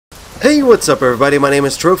Hey, what's up everybody, my name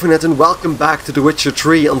is Trophynet and welcome back to The Witcher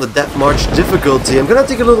 3 on the Death March difficulty. I'm gonna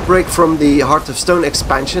take a little break from the Heart of Stone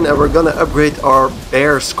expansion and we're gonna upgrade our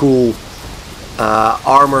Bear School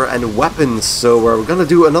armor and weapons. So we're gonna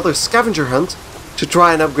do another scavenger hunt to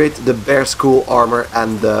try and upgrade the Bear School armor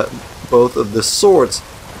and both of the swords.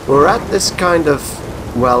 We're at this kind of,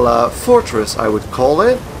 well, fortress I would call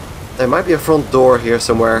it. There might be a front door here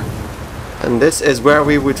somewhere. And this is where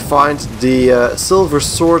we would find the silver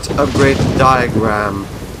sword upgrade diagram.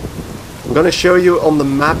 I'm gonna show you on the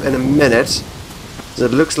map in a minute. It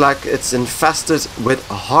looks like it's infested with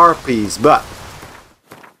harpies, but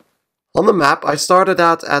on the map I started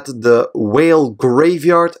out at the whale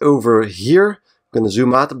graveyard over here. I'm gonna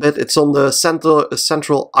zoom out a bit. It's on the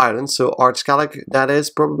central island, so Ardscalak that is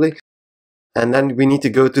probably. And then we need to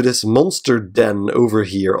go to this monster den over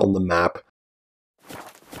here on the map.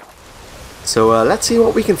 So let's see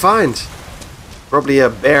what we can find. Probably a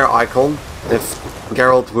bear icon if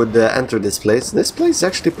Geralt would enter this place. This place is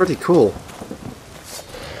actually pretty cool.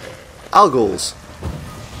 Alghols.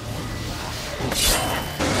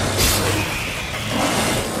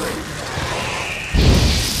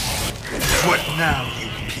 What now, you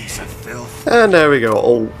piece of filth? And there we go,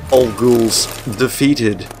 all ghouls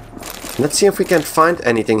defeated. Let's see if we can find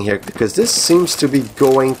anything here, because this seems to be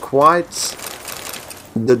going quite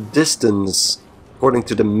the distance according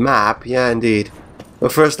to the map. Yeah, indeed.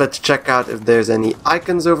 But first let's check out if there's any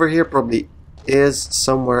icons over here. Probably is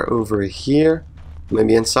somewhere over here.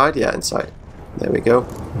 Maybe inside? Yeah, inside. There we go.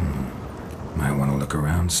 Might want to look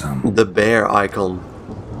around some. The bear icon.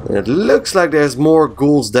 And it looks like there's more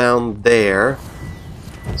ghouls down there.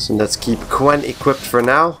 So let's keep Quen equipped for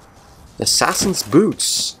now. Assassin's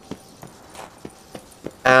boots.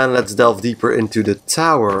 And let's delve deeper into the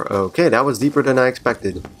tower. Okay, that was deeper than I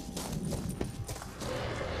expected.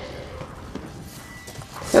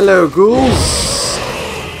 Hello, ghouls!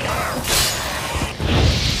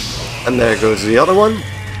 And there goes the other one.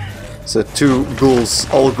 So two ghouls,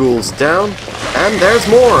 all ghouls down. And there's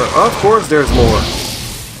more! Of course there's more!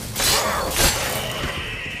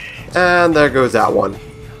 And there goes that one.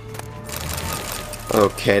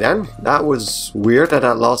 Okay then, that was weird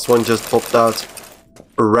that last one just popped out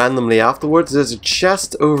randomly afterwards. There's a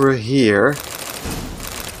chest over here.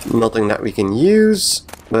 Nothing that we can use.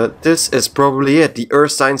 But this is probably it. The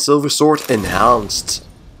Ursine Silver Sword Enhanced.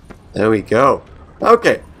 There we go.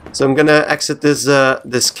 Okay, so I'm gonna exit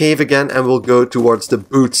this cave again and we'll go towards the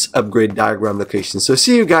boots upgrade diagram location. So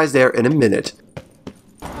see you guys there in a minute.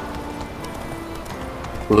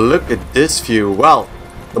 Look at this view. Well,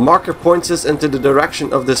 the marker points us into the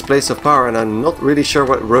direction of this place of power and I'm not really sure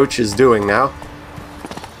what Roach is doing now.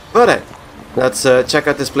 But hey, let's check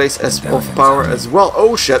out this place of power as well.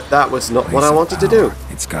 Oh shit, that was not what I wanted to do.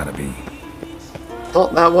 It's gotta be.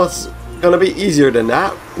 Thought that was gonna be easier than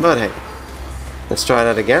that, but hey. Let's try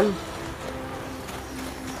that again.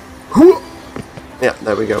 Yeah,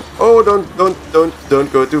 there we go. Oh, don't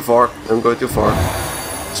go too far. Don't go too far.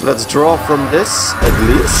 So let's draw from this, at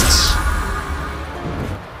least.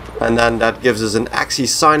 And then that gives us an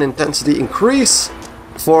Axis Sign intensity increase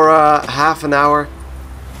for half an hour.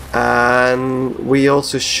 And we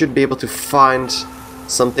also should be able to find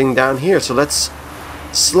something down here. So let's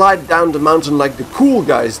slide down the mountain like the cool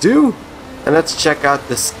guys do. And let's check out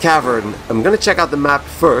this cavern. I'm gonna check out the map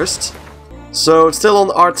first. So still on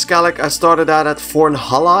Ardscalak, I started out at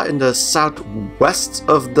Fornhalla in the southwest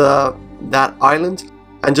of that island.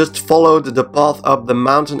 And just followed the path up the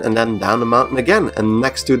mountain and then down the mountain again. And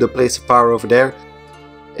next to the place of power over there,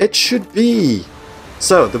 it should be.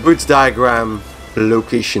 So the boots diagram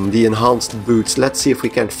location, the enhanced boots. Let's see if we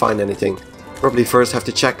can find anything. Probably first have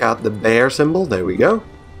to check out the bear symbol. There we go.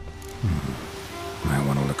 Might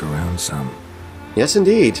want to look around some. Yes,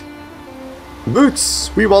 indeed.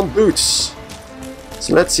 Boots! We want boots!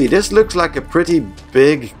 So let's see. This looks like a pretty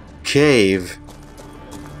big cave.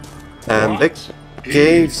 And big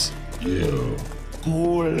caves. You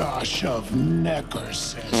goulash of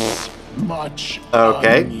neckerses. Much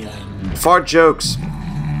okay. onion. Fart jokes.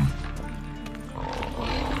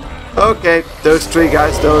 Okay, those three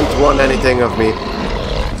guys don't want anything of me.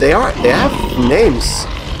 They have names.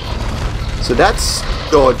 So that's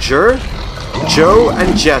Dodger, Joe,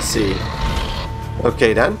 and Jesse.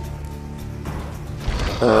 Okay then.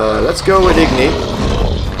 Let's go with Igni.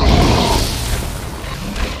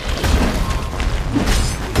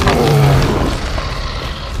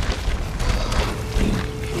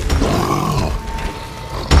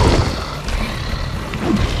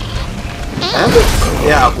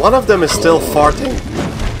 Yeah, one of them is still farting.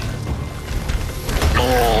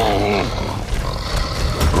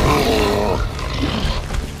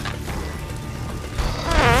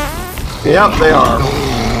 Yep, they are.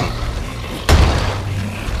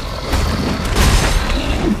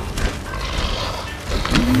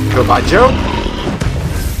 Goodbye, Joe.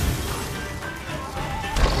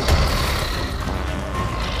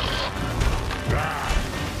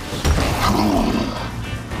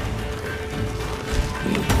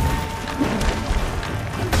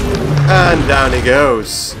 And down he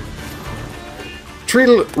goes.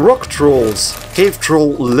 Rock trolls, cave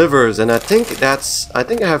troll livers, and I think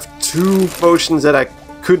I have 2 potions that I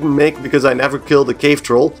couldn't make because I never killed a cave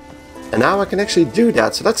troll, and now I can actually do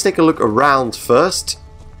that. So let's take a look around first.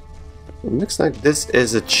 It looks like this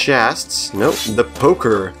is a chest. Nope, the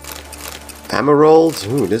poker. Emerald.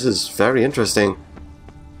 Ooh, this is very interesting.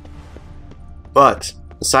 But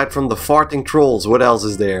aside from the farting trolls, what else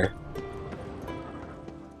is there?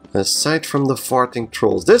 Aside from the farting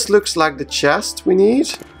trolls. This looks like the chest we need.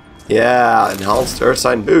 Yeah, enhanced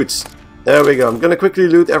Ursine boots. There we go. I'm gonna quickly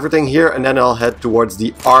loot everything here and then I'll head towards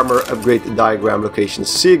the armor upgrade diagram location.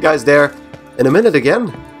 See you guys there in a minute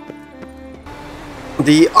again.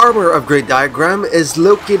 The armor upgrade diagram is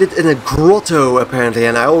located in a grotto apparently,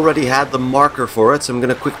 and I already had the marker for it, so I'm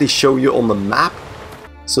gonna quickly show you on the map.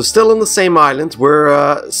 So still on the same island.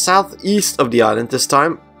 We're southeast of the island this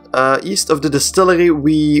time. East of the distillery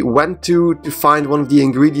we went to find one of the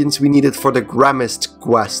ingredients we needed for the Grammist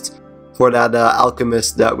quest, for that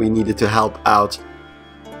alchemist that we needed to help out.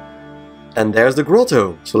 And there's the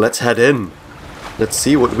grotto, so let's head in. Let's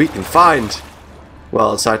see what we can find.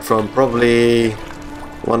 Well, aside from probably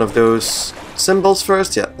one of those symbols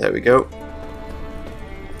first. Yeah, there we go.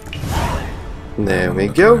 There we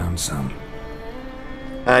go.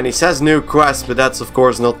 And he says new quest, but that's of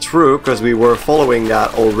course not true, because we were following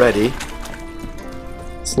that already.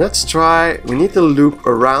 So let's try, we need to loop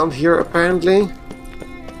around here apparently.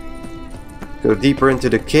 Go deeper into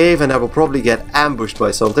the cave and I will probably get ambushed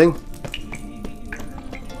by something.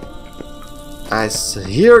 I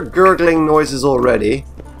hear gurgling noises already.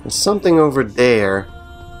 There's something over there.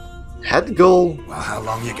 Head goal. Well, how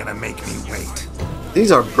long you gonna make me wait?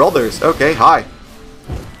 These are brothers. Okay, hi.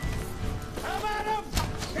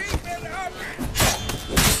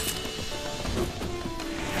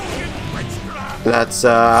 Let's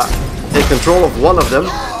take control of one of them.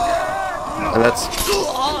 And let's...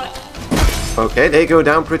 Okay, they go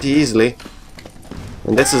down pretty easily.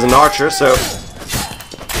 And this is an archer, so...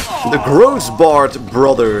 The Grosbard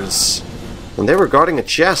brothers. And they were guarding a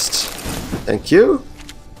chest. Thank you.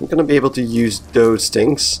 I'm gonna be able to use those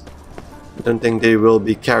things. I don't think they will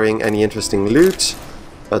be carrying any interesting loot.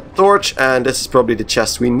 A torch, and this is probably the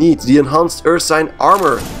chest we need. The enhanced Ursine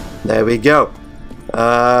armor. There we go.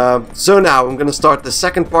 So now I'm gonna start the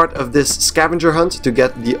second part of this scavenger hunt to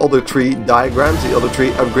get the other 3 diagrams, the other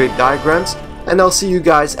 3 upgrade diagrams, and I'll see you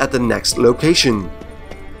guys at the next location.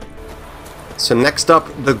 So next up,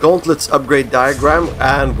 the gauntlets upgrade diagram,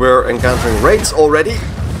 and we're encountering raids already.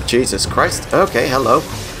 Jesus Christ. Okay, hello.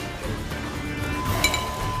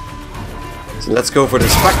 So let's go for the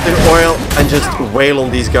Spectre oil and just wail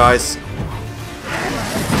on these guys.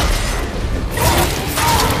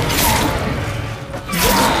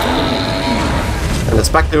 And the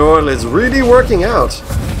Spectre oil is really working out.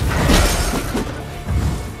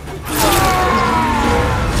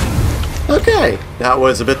 Okay, that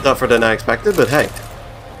was a bit tougher than I expected, but hey.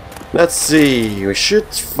 Let's see, we should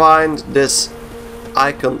find this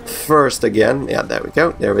icon first again. Yeah, there we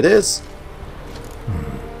go, there it is.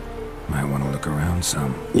 Might want to look around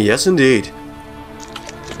some. Yes, indeed.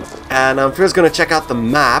 And I'm first gonna check out the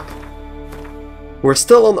map. We're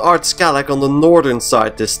still on Ardscalak on the northern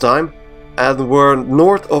side this time. And we're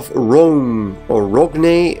north of Rome, or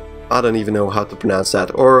Rogne, I don't even know how to pronounce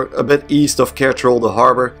that, or a bit east of Cairtrol, the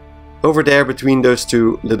harbor, over there between those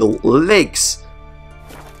 2 little lakes.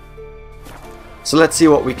 So let's see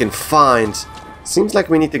what we can find. Seems like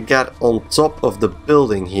we need to get on top of the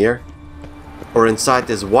building here, or inside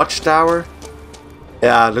this watchtower.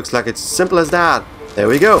 Yeah, it looks like it's simple as that. There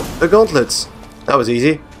we go, the gauntlets. That was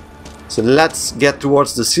easy. So let's get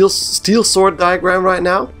towards the steel sword diagram right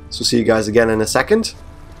now. So see you guys again in a second.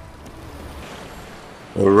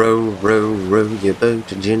 Row, row, row your boat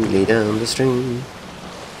gently down the stream,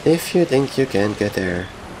 if you think you can get there.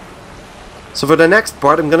 So for the next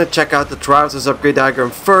part I'm gonna check out the trousers upgrade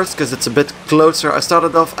diagram first, because it's a bit closer. I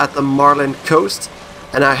started off at the Marlin coast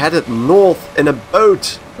and I headed north in a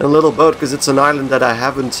boat, in a little boat, because it's an island that I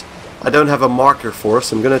don't have a marker for,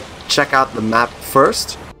 so I'm gonna check out the map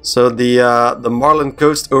first. So the Marlin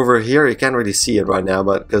coast over here, you can't really see it right now,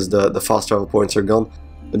 but because the fast travel points are gone.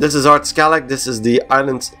 But this is Ardscalak, this is the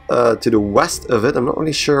island to the west of it. I'm not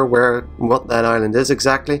really sure what that island is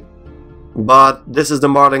exactly. But this is the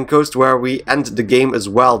Marlin Coast where we end the game as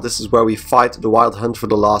well. This is where we fight the Wild Hunt for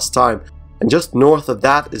the last time. And just north of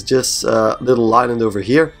that is just a little island over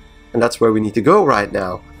here. And that's where we need to go right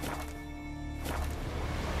now.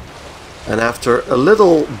 And after a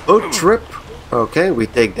little boat trip, okay, we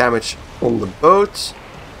take damage on the boat.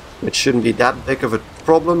 It shouldn't be that big of a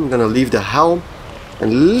problem. I'm gonna leave the helm.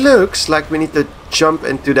 And looks like we need to jump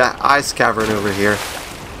into that ice cavern over here.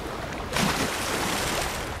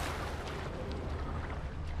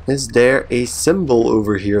 Is there a symbol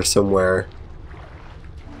over here somewhere?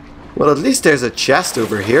 Well, at least there's a chest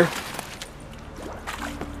over here.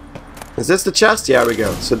 Is this the chest? Yeah, we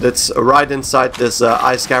go. So that's right inside this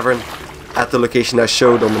ice cavern at the location I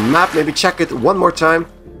showed on the map. Maybe check it one more time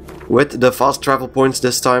with the fast travel points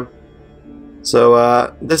this time.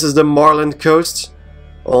 So this is the Marlin Coast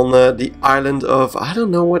on the island of... I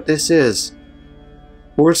don't know what this is.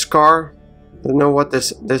 Urskar. I don't know what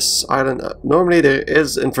this island... normally there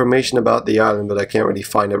is information about the island, but I can't really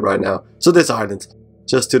find it right now. So this island,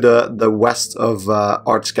 just to the west of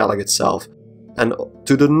Ardskellig itself, and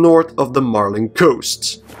to the north of the Marlin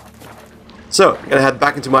Coast. So, I'm gonna head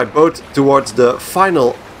back into my boat towards the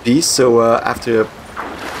final piece. So after a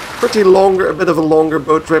bit of a longer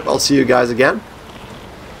boat trip, I'll see you guys again.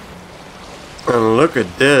 And look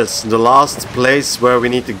at this, the last place where we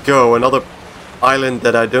need to go, another island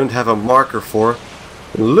that I don't have a marker for.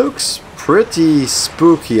 It looks pretty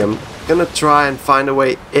spooky. I'm gonna try and find a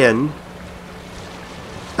way in.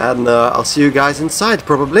 And I'll see you guys inside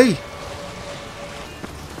probably.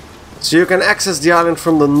 So you can access the island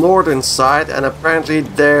from the northern side, and apparently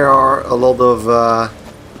there are a lot of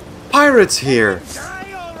pirates here.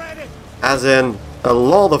 As in a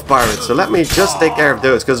lot of pirates. So let me just take care of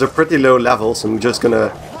those because they're pretty low levels. I'm just gonna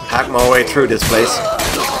hack my way through this place.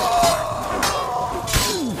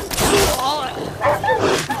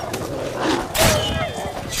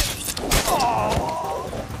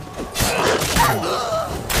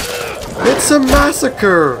 It's a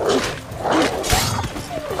massacre!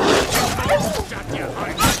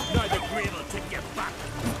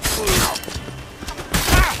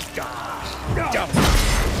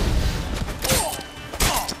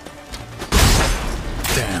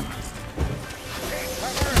 Damn.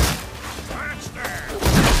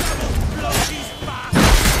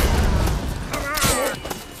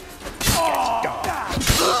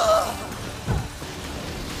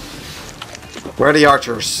 Where are the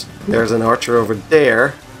archers? There's an archer over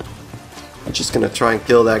there. I'm just gonna try and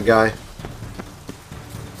kill that guy.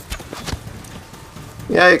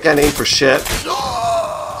 Yeah, you can't aim for shit.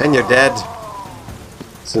 And you're dead.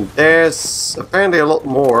 So there's apparently a lot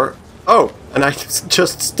more. Oh, and I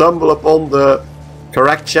just stumble upon the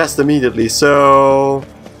correct chest immediately. So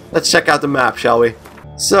let's check out the map, shall we?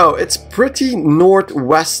 So it's pretty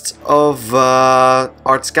northwest of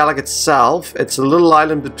Ardskellig itself. It's a little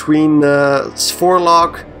island between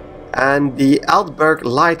Svorlog and the Eldberg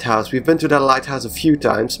Lighthouse. We've been to that lighthouse a few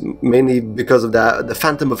times, mainly because of the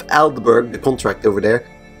Phantom of Eldberg, the contract over there.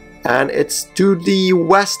 And it's to the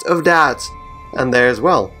west of that. And there's,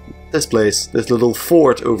 well, this place, this little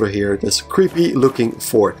fort over here, this creepy looking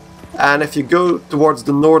fort. And if you go towards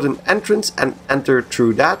the northern entrance and enter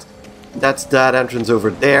through that, that's that entrance over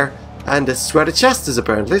there. And this is where the chest is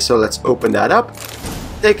apparently, so let's open that up,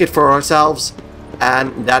 take it for ourselves,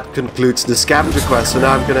 and that concludes the scavenger quest. So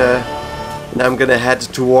now I'm gonna head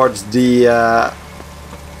towards the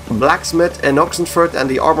blacksmith in Oxenford and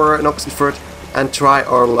the armorer in Oxenford and try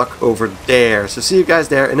our luck over there. So see you guys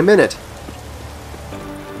there in a minute.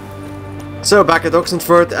 So back at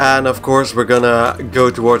Oxenford, and of course we're gonna go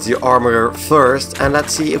towards the armorer first, and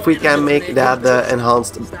let's see if we can make that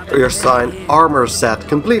enhanced Urstein armor set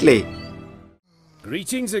completely.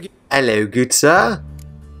 Greetings again. Hello, good sir.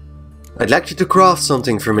 I'd like you to craft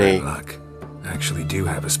something for me. Bad luck. I actually do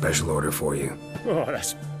have a special order for you. Oh,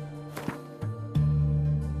 that's...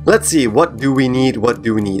 Let's see, what do we need,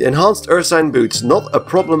 Enhanced Urstein boots, not a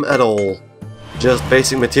problem at all. Just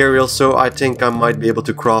basic materials, so I think I might be able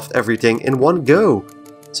to craft everything in one go.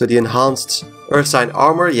 So the enhanced Urstein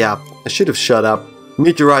armor, yeah, I should have shut up.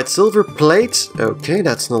 Meteorite silver plate, okay,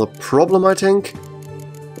 that's not a problem I think.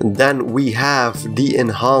 And then we have the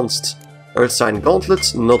enhanced Urstein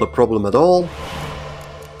gauntlets, not a problem at all.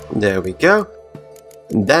 There we go.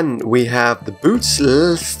 And then we have the boots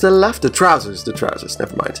still left, the trousers,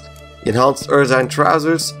 never mind. Enhanced Urstein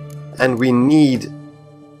trousers, and we need...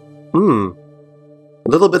 a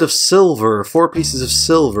little bit of silver, 4 pieces of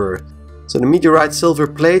silver. So the meteorite silver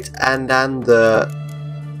plate and then the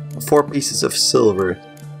 4 pieces of silver.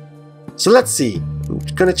 So let's see. I'm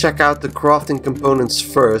gonna check out the crafting components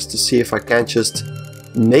first to see if I can just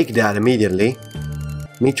make that immediately.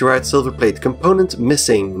 Meteorite silver plate. Component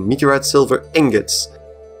missing. Meteorite silver ingots.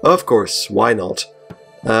 Of course, why not?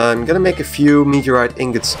 I'm gonna make a few meteorite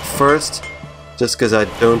ingots first, just because I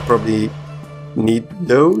don't probably need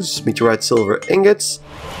those. Meteorite silver ingots.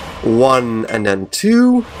 1 and then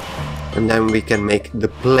 2. And then we can make the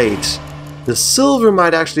plate. The silver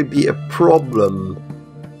might actually be a problem.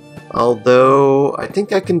 Although, I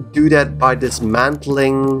think I can do that by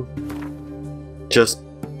dismantling just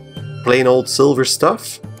plain old silver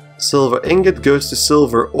stuff. Silver ingot goes to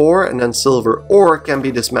silver ore, and then silver ore can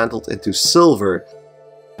be dismantled into silver.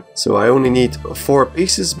 So I only need 4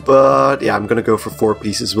 pieces, but yeah, I'm gonna go for 4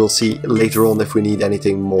 pieces. We'll see later on if we need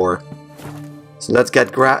anything more. So let's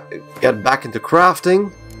get back into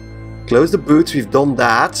crafting. Close the boots, we've done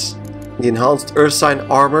that. The enhanced earth sign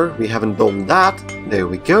armor, we haven't done that. There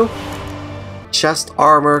we go. Chest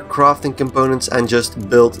armor, crafting components, and just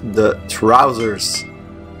build the trousers.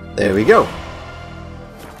 There we go.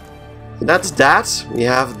 So that's that. We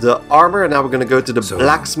have the armor, and now we're gonna go to the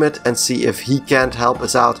blacksmith and see if he can't help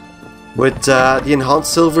us out with the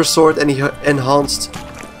enhanced silver sword and the enhanced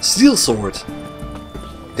steel sword.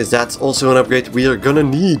 Because that's also an upgrade we are gonna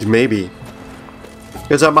need, maybe.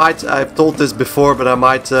 Because I've told this before, but I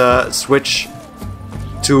might switch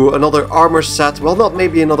to another armor set. Well, not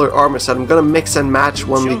maybe another armor set. I'm gonna mix and match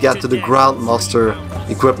when we get to the Grandmaster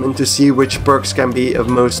equipment to see which perks can be of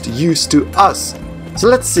most use to us. So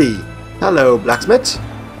let's see. Hello, blacksmith.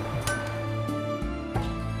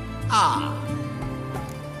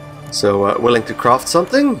 So, willing to craft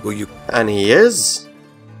something? Will you? And he is.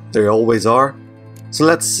 They always are. So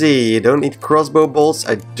let's see, I don't need crossbow bolts,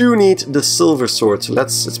 I do need the silver sword. So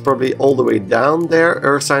it's probably all the way down there.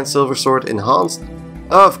 Earth sign silver sword enhanced.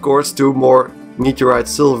 Of course, 2 more meteorite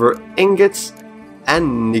silver ingots.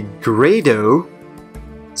 And Nigredo?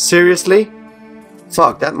 Seriously?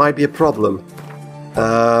 Fuck, that might be a problem.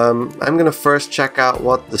 I'm gonna first check out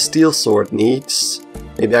what the steel sword needs.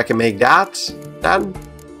 Maybe I can make that then?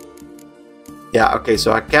 Yeah, okay,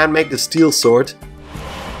 so I can make the steel sword.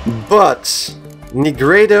 But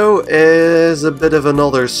Nigredo is a bit of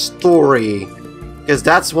another story, because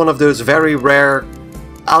that's one of those very rare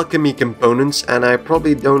alchemy components, and I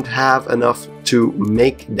probably don't have enough to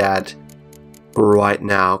make that right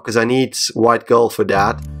now, because I need white gold for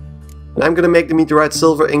that. And I'm gonna make the meteorite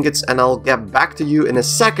silver ingots, and I'll get back to you in a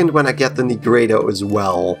second when I get the Nigredo as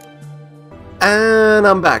well. And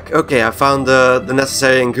I'm back. Okay, I found the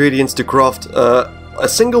necessary ingredients to craft a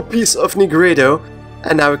single piece of Nigredo.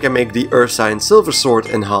 And now we can make the Earth Sign Silver Sword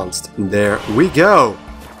enhanced. There we go.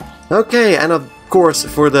 Okay, and of course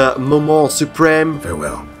for the Moment Supreme,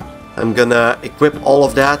 Farewell. I'm gonna equip all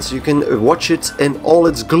of that so you can watch it in all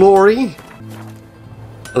its glory.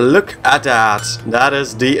 Look at that. That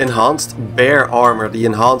is the enhanced bear armor, the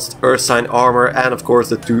enhanced Earth Sign armor, and of course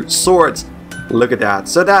the 2 swords. Look at that.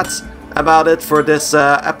 So that's about it for this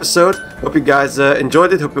episode. Hope you guys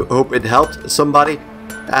enjoyed it. Hope it helped somebody.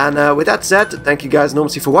 And with that said, thank you guys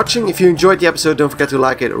enormously for watching. If you enjoyed the episode, don't forget to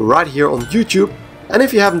like it right here on YouTube. And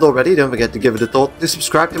if you haven't already, don't forget to give it a thought to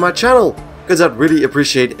subscribe to my channel, because I'd really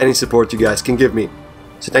appreciate any support you guys can give me.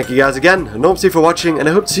 So thank you guys again enormously for watching, and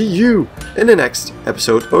I hope to see you in the next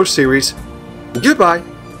episode or series. Goodbye!